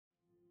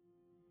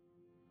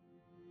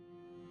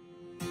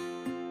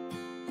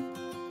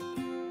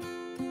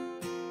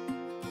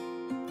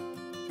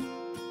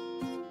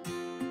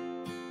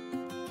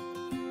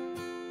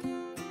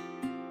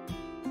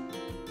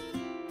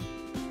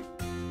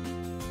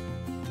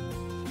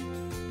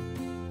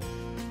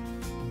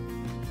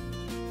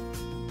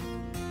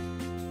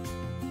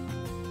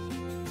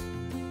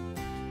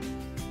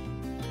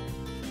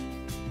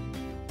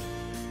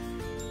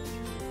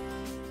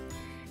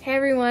Hey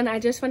everyone, I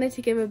just wanted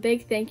to give a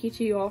big thank you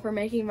to you all for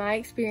making my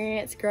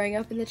experience growing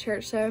up in the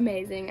church so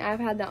amazing. I've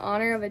had the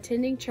honor of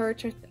attending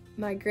church with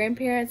my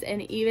grandparents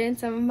and even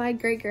some of my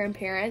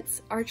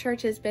great-grandparents. Our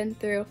church has been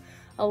through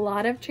a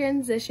lot of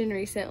transition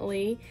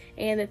recently,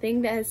 and the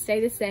thing that has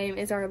stayed the same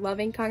is our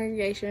loving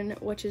congregation,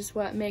 which is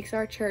what makes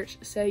our church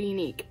so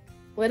unique.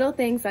 Little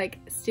things like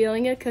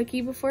stealing a cookie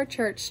before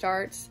church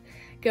starts,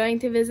 going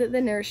to visit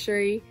the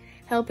nursery,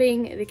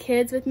 helping the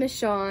kids with Miss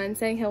Shawn,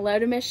 saying hello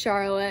to Miss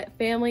Charlotte,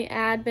 family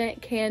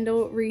advent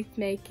candle wreath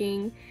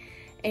making,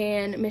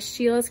 and Miss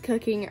Sheila's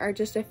cooking are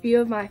just a few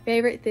of my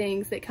favorite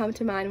things that come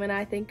to mind when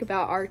I think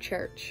about our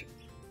church.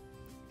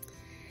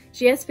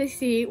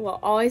 GSPC will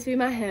always be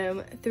my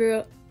home.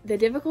 Through the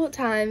difficult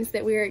times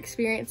that we are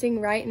experiencing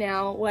right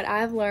now, what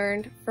I've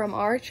learned from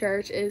our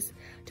church is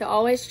to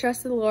always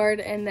trust the Lord,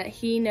 and that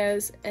He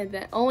knows, and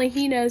that only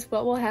He knows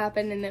what will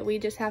happen, and that we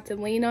just have to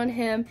lean on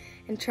Him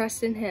and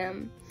trust in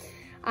Him.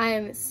 I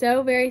am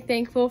so very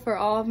thankful for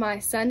all of my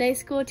Sunday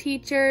school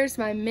teachers,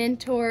 my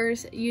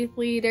mentors, youth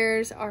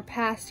leaders, our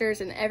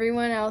pastors, and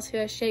everyone else who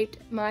has shaped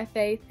my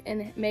faith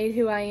and made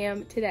who I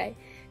am today.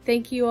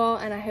 Thank you all,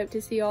 and I hope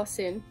to see you all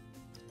soon.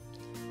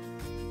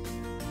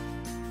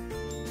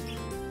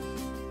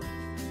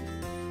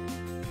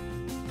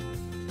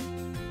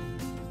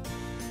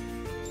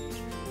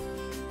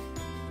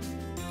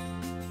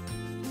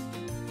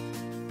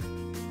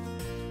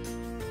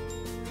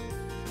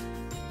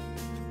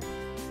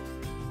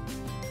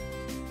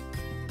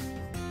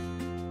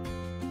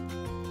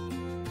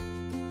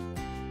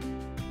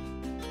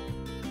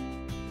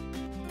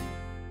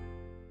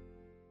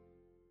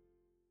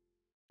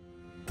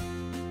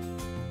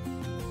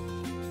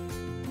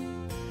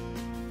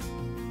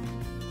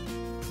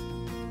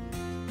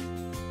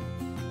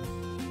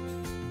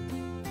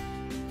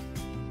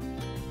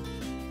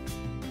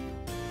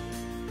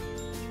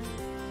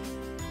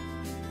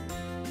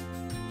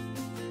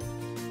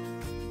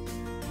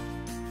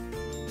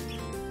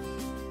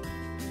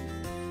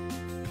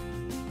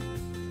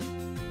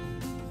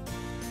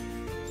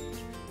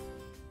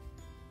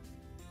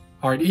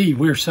 All right, E,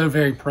 we're so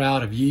very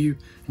proud of you,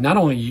 not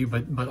only you,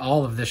 but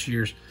all of this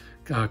year's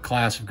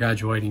class of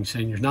graduating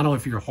seniors, not only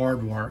for your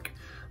hard work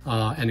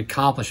and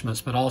accomplishments,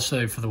 but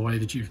also for the way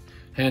that you've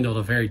handled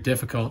a very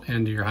difficult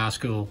end of your high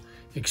school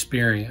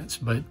experience.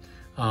 But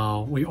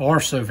we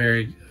are so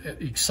very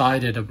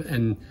excited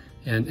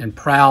and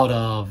proud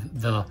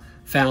of the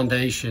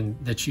foundation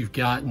that you've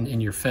gotten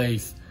in your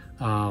faith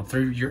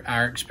through your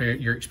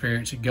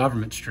experience at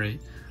Government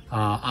Street.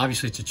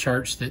 Obviously, it's a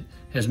church that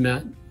has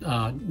meant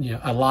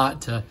a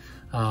lot to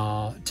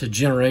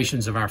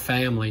generations of our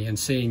family, and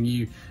seeing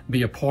you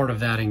be a part of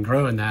that and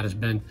grow in that has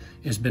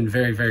been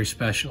very, very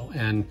special.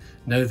 And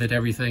know that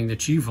everything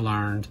that you've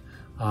learned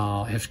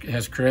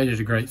has created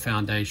a great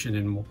foundation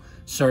and will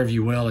serve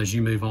you well as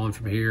you move on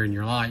from here in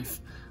your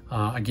life.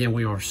 Again,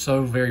 we are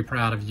so very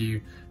proud of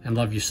you and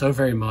love you so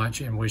very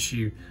much, and wish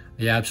you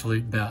the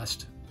absolute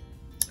best.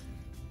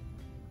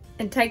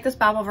 And take this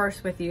Bible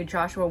verse with you,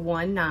 Joshua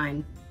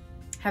 1:9.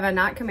 Have I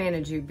not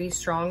commanded you, be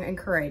strong and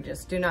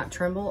courageous. Do not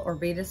tremble or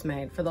be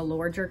dismayed, for the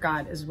Lord your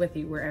God is with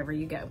you wherever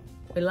you go.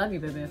 We love you,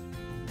 boo-boo.